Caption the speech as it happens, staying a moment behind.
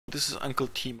This is Uncle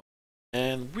Timo,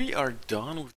 and we are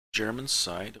done with the German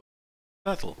side of the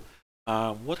battle.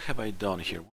 What have I done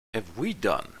here? What have we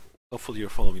done? Hopefully you're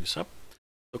following this up.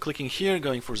 So clicking here,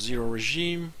 going for zero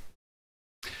regime,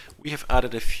 we have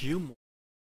added a few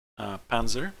more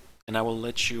Panzer, and I will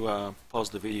let you pause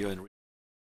the video and read.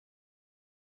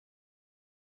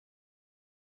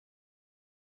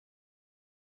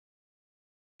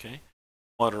 Okay,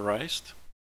 motorized.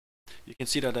 You can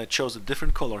see that I chose a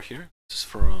different color here. This is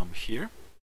from here,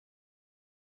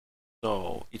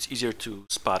 so it's easier to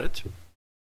spot it.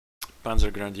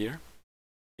 Panzer Grenadier.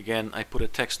 Again, I put a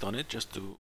text on it just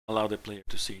to allow the player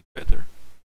to see it better.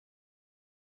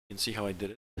 You can see how I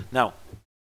did it. Now,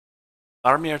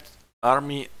 Army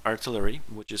Artillery,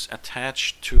 which is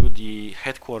attached to the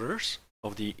headquarters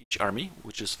of each army,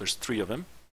 which is there's 3 of them.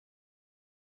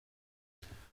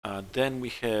 Then we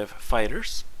have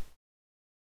fighters.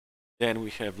 Then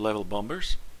we have level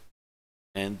bombers.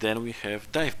 And then we have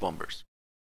dive bombers.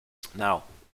 Now,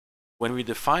 when we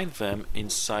define them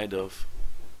inside of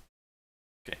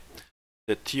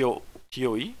the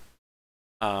TOE,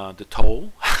 the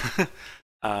toll,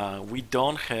 we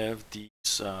don't have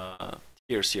these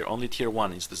tiers here. Only tier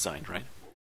 1 is designed, right?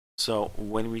 So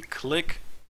when we click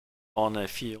on a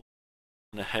field,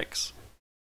 on a hex,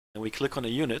 and we click on a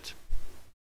unit,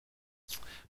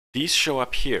 these show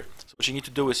up here. So what you need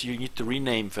to do is you need to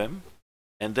rename them,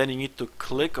 and then you need to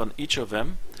click on each of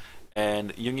them,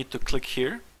 and you need to click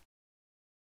here,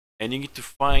 and you need to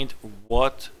find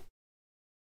what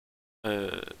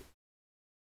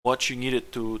you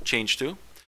needed to change to.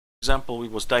 For example,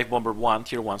 it was Dive Bomber 1,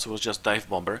 Tier 1, so it was just Dive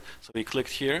Bomber. So we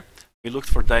clicked here, we looked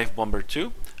for Dive Bomber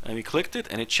 2, and we clicked it,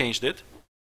 and it changed it.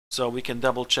 So we can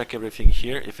double check everything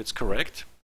here if it's correct.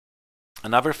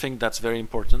 Another thing that's very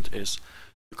important is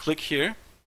to click here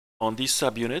on these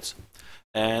subunits,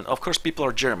 and of course people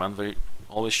are German, they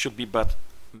always should be, but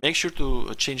make sure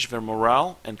to change their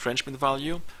morale, entrenchment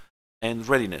value, and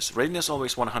readiness. Readiness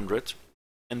always 100.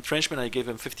 Entrenchment I gave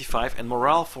them 55, and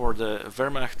morale for the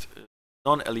Wehrmacht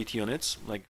non-elite units,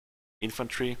 like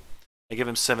infantry, I gave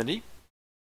them 70.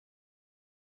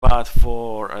 But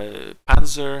for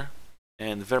Panzer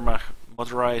and Wehrmacht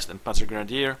motorized and Panzer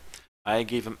Grenadier, I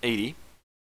gave them 80.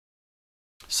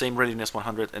 Same readiness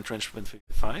 100, entrenchment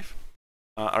 55.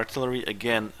 Artillery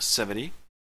again 70.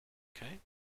 Okay.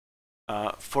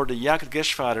 For the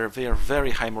Jagdgeschwader, they are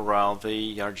very high morale.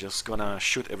 They are just gonna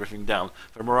shoot everything down.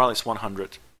 Their morale is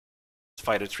 100. It's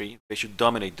fighter 3. They should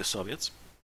dominate the Soviets.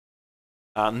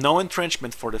 No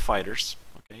entrenchment for the fighters.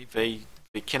 Okay,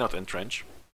 they cannot entrench.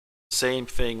 Same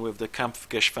thing with the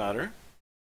Kampfgeschwader,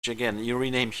 which again you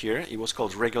rename here. It was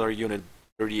called regular unit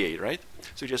 38, right?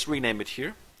 So you just rename it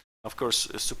here. Of course,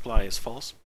 supply is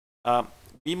false.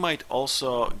 We might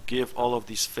also give all of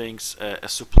these things a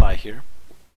supply here,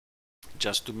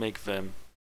 just to make them.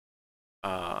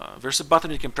 There's a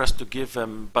button you can press to give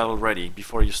them battle ready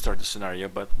before you start the scenario,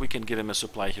 but we can give them a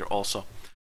supply here also.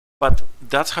 But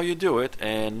that's how you do it,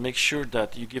 and make sure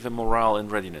that you give them morale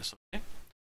and readiness. Okay.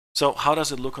 So how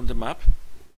does it look on the map?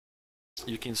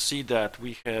 You can see that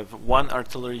we have 1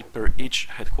 artillery per each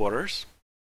headquarters,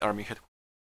 army headquarters.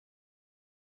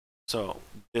 So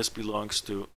this belongs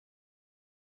to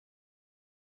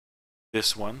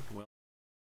this one. Well,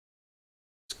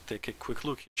 let's take a quick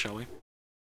look here, shall we?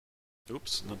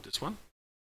 Oops, not this one.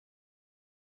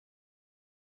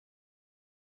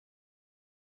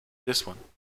 This one.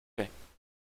 Okay.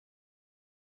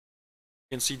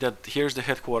 You can see that here's the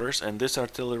headquarters, and this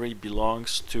artillery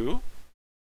belongs to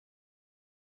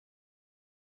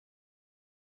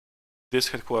this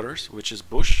headquarters, which is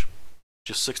Bush,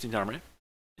 which is 16th Army.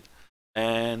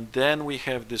 And then we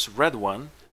have this red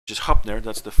one, which is Hoppner.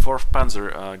 That's the 4th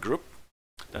Panzer group.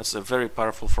 That's a very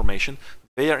powerful formation.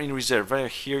 They are in reserve. They are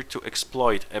here to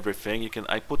exploit everything.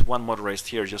 I put 1 motorized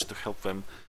here just to help them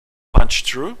punch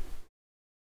through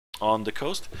on the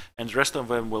coast, and the rest of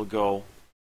them will go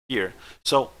here.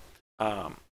 So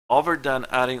other than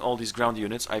adding all these ground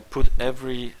units, I put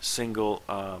every single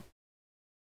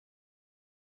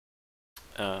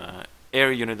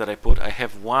air unit that I put. I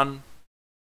have 1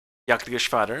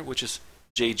 Jagdgeschwader, which is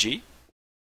JG.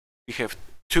 We have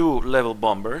 2 level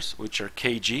bombers, which are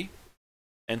KG,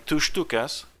 and 2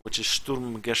 Stukas, which is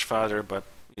Sturmgeschwader, but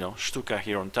you know, Stuka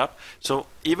here on top. So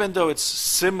even though it's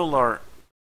similar,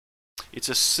 it's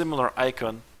a similar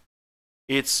icon.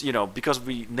 It's, you know, because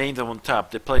we named them on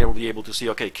top, the player will be able to see,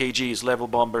 okay, KG is level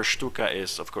bomber, Stuka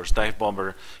is, of course, dive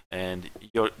bomber, and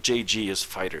your JG is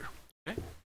fighter. Okay?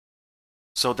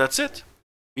 So that's it.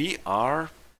 We are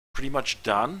pretty much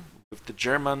done with the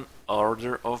German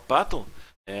order of battle,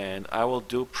 and I will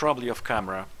do probably off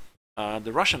camera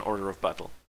the Russian order of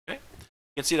battle.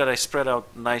 You can see that I spread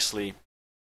out nicely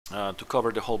to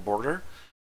cover the whole border,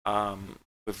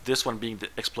 with this one being the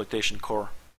exploitation core,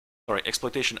 sorry,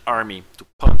 exploitation army, to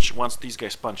punch. Once these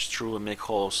guys punch through and make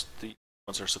holes, the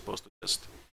ones are supposed to just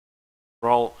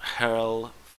roll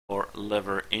hell for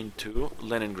lever into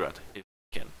Leningrad if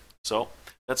you can. So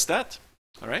that's that.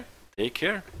 All right, take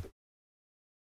care.